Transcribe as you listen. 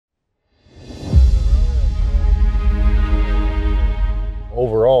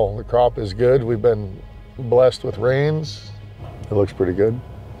crop is good. We've been blessed with rains. It looks pretty good,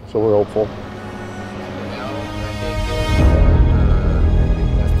 so we're hopeful.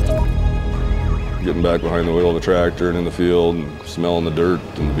 Getting back behind the wheel of the tractor and in the field and smelling the dirt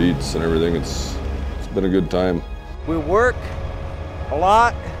and the beets and everything, it's been a good time. We work a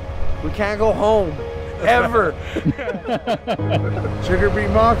lot. We can't go home, ever.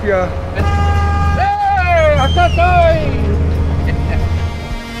 Sugarbeet Mafia. Hey,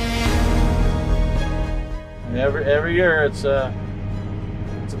 Every year it's a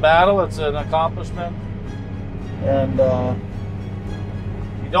battle, it's an accomplishment, and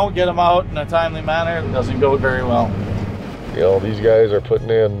you don't get them out in a timely manner, it doesn't go very well. You know, these guys are putting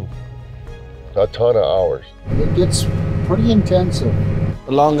in a ton of hours. It gets pretty intensive.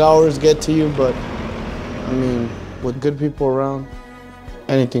 The long hours get to you, but I mean, with good people around,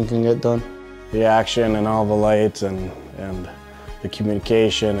 anything can get done. The action and all the lights and the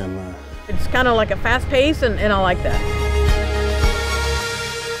communication and the... It's kind of like a fast pace, and I like that.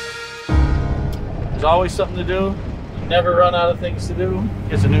 There's always something to do. You never run out of things to do.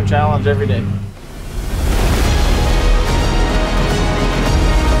 It's a new challenge every day.